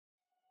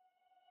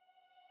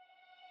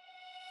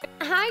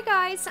Hi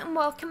guys and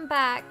welcome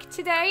back.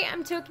 Today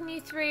I'm talking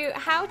you through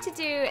how to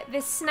do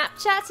this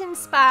Snapchat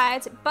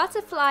inspired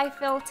butterfly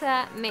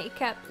filter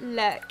makeup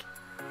look.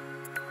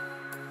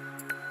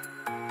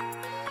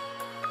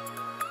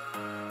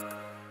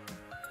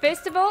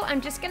 First of all,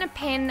 I'm just going to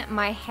pin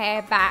my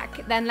hair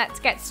back, then let's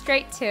get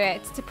straight to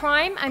it. To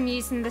prime, I'm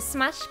using the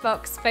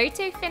Smashbox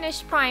Photo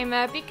Finish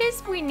Primer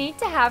because we need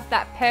to have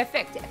that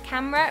perfect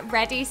camera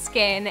ready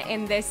skin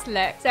in this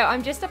look. So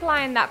I'm just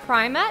applying that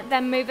primer,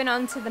 then moving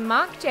on to the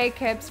Marc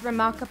Jacobs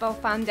Remarkable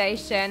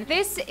Foundation.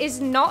 This is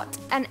not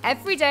an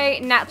everyday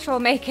natural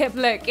makeup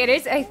look, it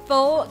is a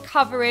full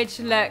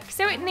coverage look,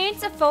 so it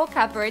needs a full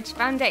coverage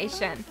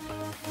foundation.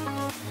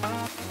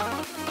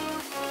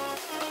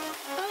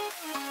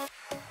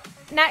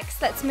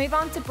 Next, let's move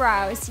on to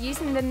brows,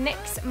 using the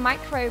NYX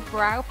Micro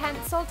Brow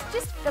Pencil to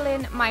just fill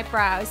in my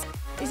brows.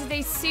 This is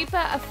a super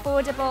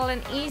affordable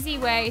and easy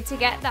way to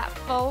get that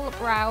full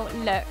brow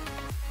look.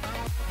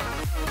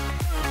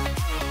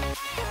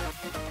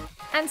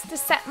 And to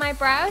set my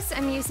brows,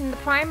 I'm using the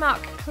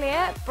Primark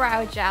Clear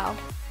Brow Gel.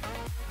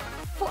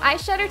 For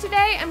eyeshadow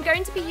today, I'm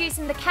going to be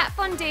using the Kat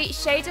Von D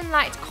Shade and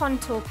Light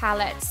Contour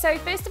Palette. So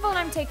first of all,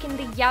 I'm taking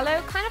the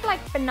yellow, kind of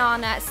like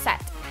banana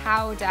set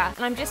powder,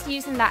 and I'm just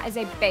using that as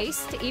a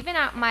base to even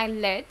out my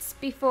lids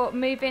before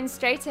moving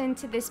straight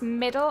into this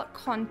middle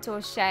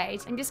contour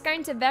shade. I'm just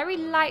going to very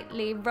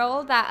lightly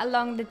roll that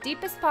along the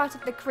deepest part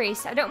of the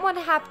crease. I don't want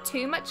to have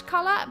too much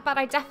color, but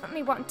I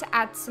definitely want to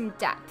add some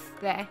depth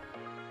there.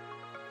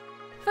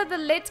 For the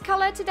lid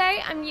color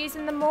today, I'm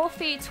using the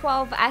Morphe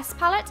 12S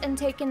palette and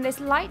taking this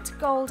light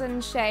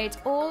golden shade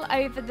all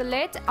over the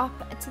lid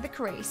up to the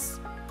crease.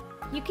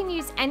 You can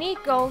use any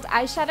gold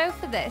eyeshadow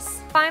for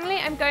this. Finally,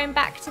 I'm going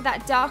back to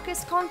that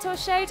darkest contour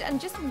shade and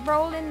just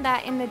rolling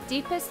that in the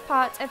deepest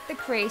part of the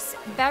crease.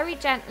 Very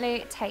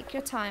gently, take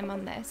your time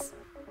on this.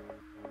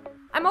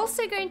 I'm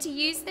also going to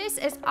use this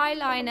as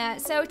eyeliner,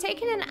 so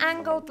taking an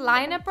angled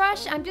liner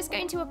brush, I'm just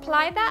going to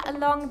apply that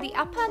along the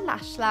upper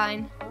lash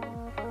line.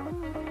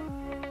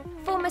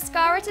 For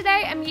mascara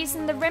today, I'm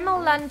using the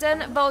Rimmel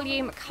London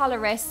Volume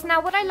Colorist.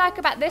 Now, what I like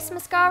about this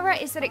mascara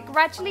is that it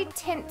gradually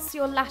tints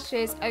your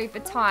lashes over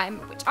time,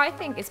 which I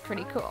think is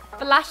pretty cool.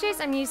 For lashes,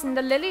 I'm using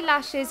the Lily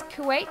Lashes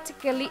Kuwait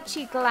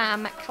Ghalici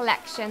Glam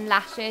Collection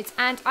lashes,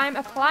 and I'm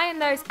applying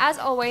those, as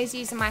always,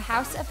 using my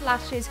House of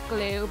Lashes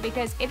glue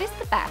because it is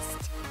the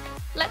best.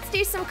 Let's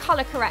do some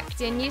color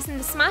correcting using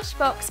the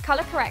Smashbox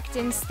color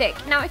correcting stick.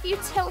 Now, if you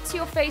tilt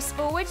your face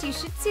forward, you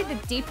should see the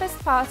deepest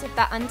part of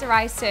that under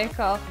eye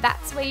circle.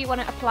 That's where you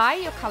want to apply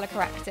your color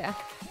corrector.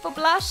 For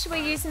blush, we're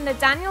using the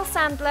Daniel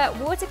Sandler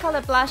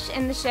watercolor blush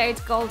in the shade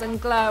Golden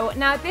Glow.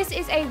 Now, this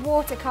is a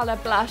watercolor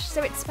blush,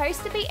 so it's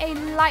supposed to be a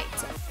light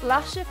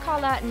flush of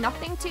color,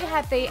 nothing too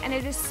heavy, and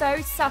it is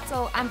so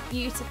subtle and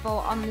beautiful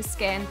on the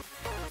skin.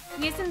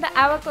 Using the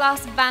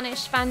Hourglass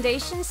Vanish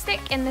foundation stick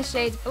in the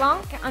shade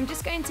Blanc, I'm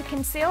just going to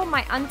conceal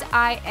my under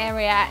eye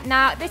area.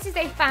 Now, this is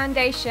a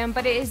foundation,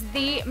 but it is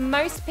the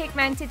most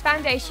pigmented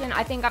foundation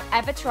I think I've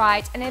ever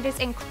tried, and it is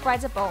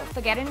incredible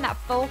for getting that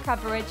full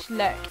coverage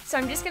look. So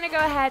I'm just going to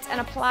go ahead and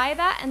apply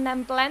that and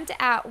then blend it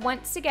out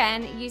once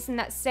again using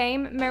that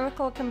same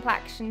Miracle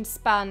Complexion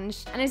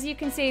sponge. And as you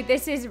can see,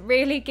 this is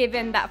really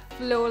giving that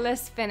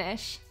flawless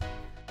finish.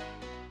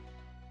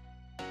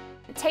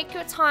 Take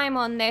your time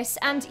on this,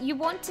 and you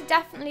want to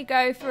definitely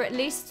go for at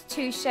least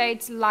 2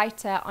 shades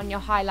lighter on your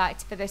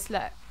highlight for this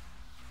look.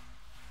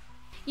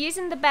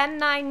 Using the Ben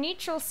 9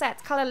 Neutral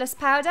Set Colourless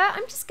Powder,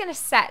 I'm just going to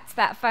set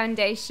that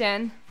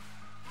foundation.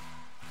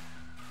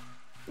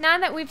 Now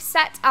that we've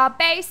set our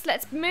base,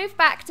 let's move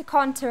back to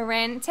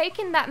contouring.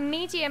 Taking that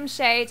medium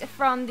shade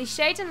from the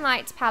Shade and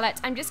Light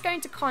palette, I'm just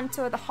going to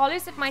contour the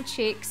hollows of my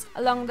cheeks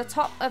along the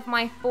top of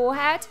my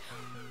forehead.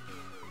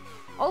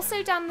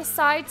 Also down the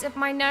sides of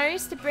my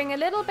nose to bring a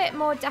little bit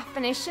more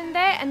definition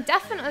there, and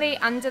definitely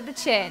under the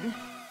chin.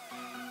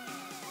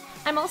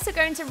 I'm also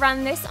going to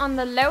run this on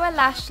the lower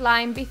lash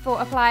line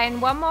before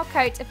applying one more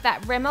coat of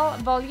that Rimmel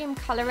Volume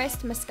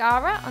Colorist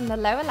mascara on the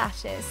lower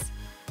lashes.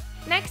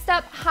 Next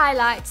up,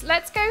 highlight.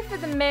 Let's go for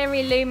the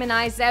Mary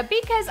Luminizer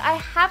because I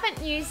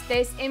haven't used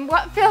this in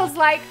what feels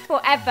like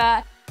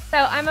forever. So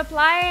I'm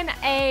applying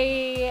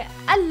a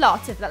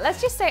lot of that,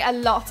 let's just say a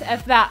lot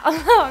of that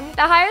along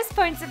the highest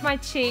points of my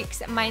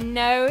cheeks, my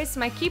nose,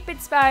 my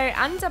cupid's bow,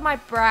 under my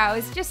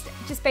brows, just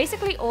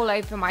basically all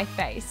over my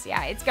face.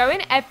 Yeah, it's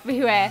going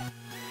everywhere.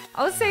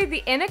 Also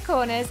the inner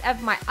corners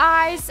of my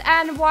eyes,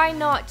 and why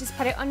not just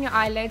put it on your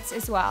eyelids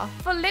as well.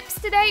 For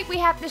lips today, we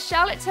have the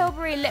Charlotte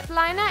Tilbury lip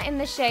liner in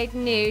the shade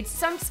Nude.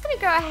 So I'm just going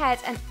to go ahead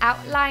and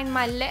outline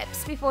my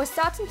lips before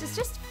starting to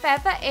just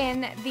feather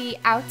in the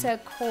outer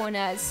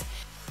corners.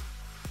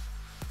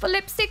 For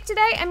lipstick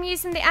today, I'm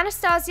using the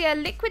Anastasia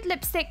liquid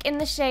lipstick in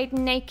the shade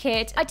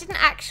Naked. I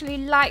didn't actually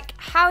like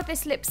how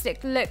this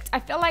lipstick looked. I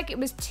feel like it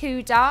was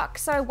too dark,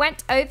 so I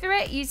went over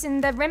it using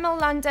the Rimmel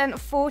London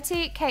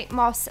 40 Kate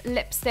Moss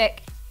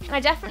lipstick. And I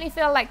definitely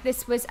feel like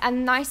this was a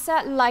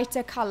nicer,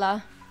 lighter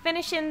colour.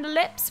 Finishing the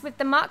lips with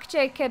the Marc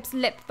Jacobs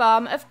lip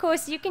balm. Of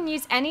course, you can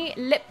use any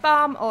lip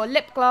balm or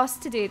lip gloss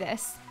to do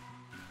this.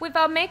 With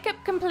our makeup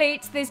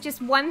complete, there's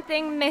just one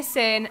thing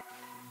missing.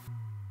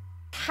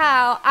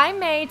 How I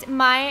made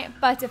my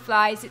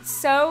butterflies. It's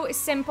so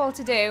simple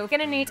to do. We're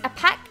gonna need a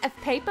pack of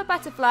paper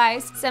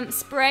butterflies, some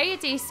spray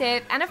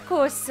adhesive, and of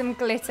course some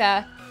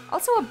glitter.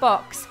 Also a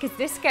box, because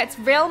this gets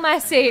real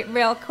messy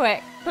real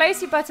quick.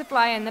 Place your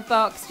butterfly in the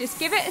box, just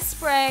give it a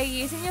spray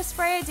using your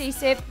spray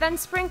adhesive, then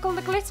sprinkle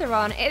the glitter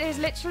on. It is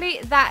literally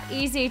that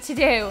easy to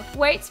do.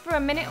 Wait for a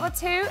minute or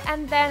two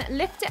and then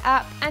lift it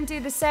up and do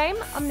the same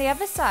on the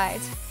other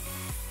side.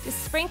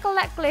 Just sprinkle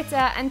that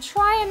glitter and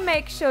try and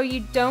make sure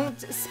you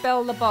don't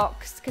spill the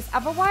box, because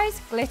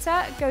otherwise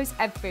glitter goes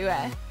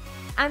everywhere.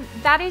 And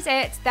that is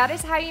it. That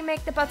is how you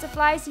make the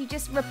butterflies. You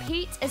just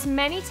repeat as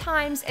many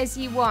times as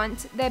you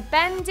want. They're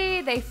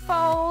bendy, they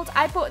fold.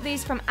 I bought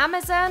these from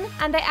Amazon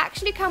and they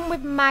actually come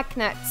with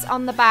magnets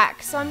on the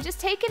back. So I'm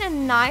just taking a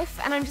knife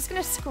and I'm just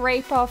going to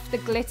scrape off the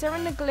glitter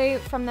and the glue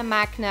from the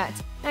magnet.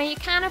 Now you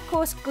can of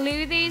course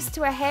glue these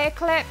to a hair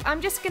clip. I'm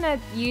just going to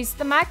use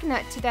the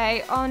magnet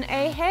today on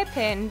a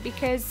hairpin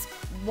because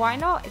why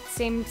not? It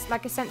seems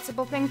like a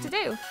sensible thing to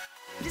do.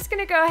 I'm just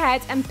going to go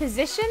ahead and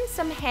position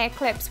some hair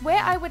clips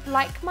where I would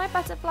like my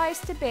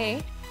butterflies to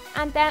be,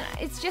 and then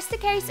it's just a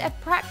case of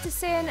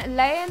practicing,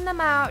 laying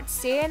them out,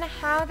 seeing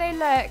how they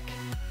look.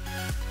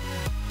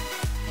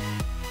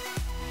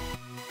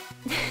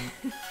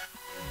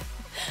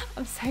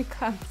 I'm so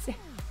clumsy.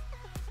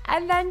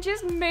 And then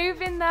just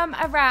moving them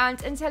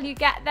around until you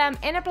get them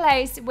in a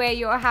place where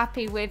you're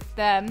happy with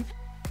them.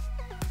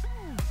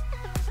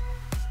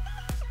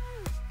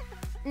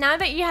 Now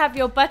that you have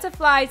your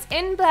butterflies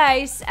in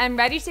place and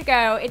ready to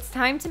go, it's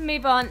time to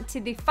move on to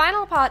the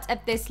final part of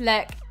this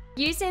look.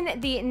 Using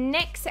the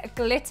NYX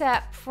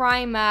Glitter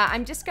Primer,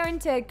 I'm just going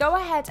to go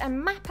ahead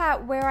and map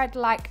out where I'd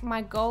like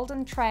my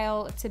golden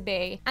trail to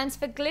be. And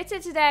for glitter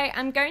today,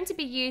 I'm going to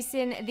be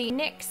using the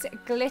NYX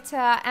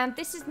Glitter, and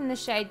this is in the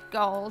shade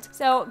Gold.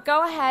 So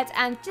go ahead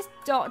and just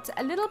dot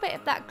a little bit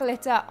of that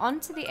glitter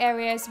onto the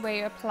areas where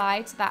you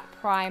applied that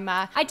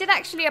primer. I did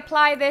actually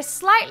apply this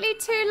slightly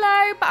too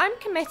low, but I'm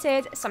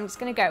committed, so I'm just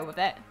going to go with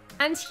it.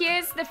 And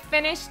here's the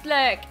finished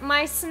look,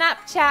 my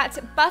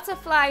Snapchat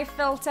butterfly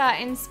filter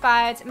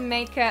inspired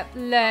makeup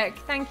look.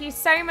 Thank you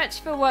so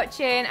much for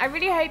watching. I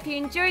really hope you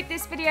enjoyed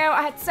this video.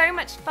 I had so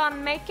much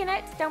fun making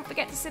it. Don't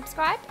forget to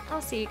subscribe. I'll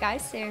see you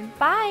guys soon.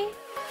 Bye.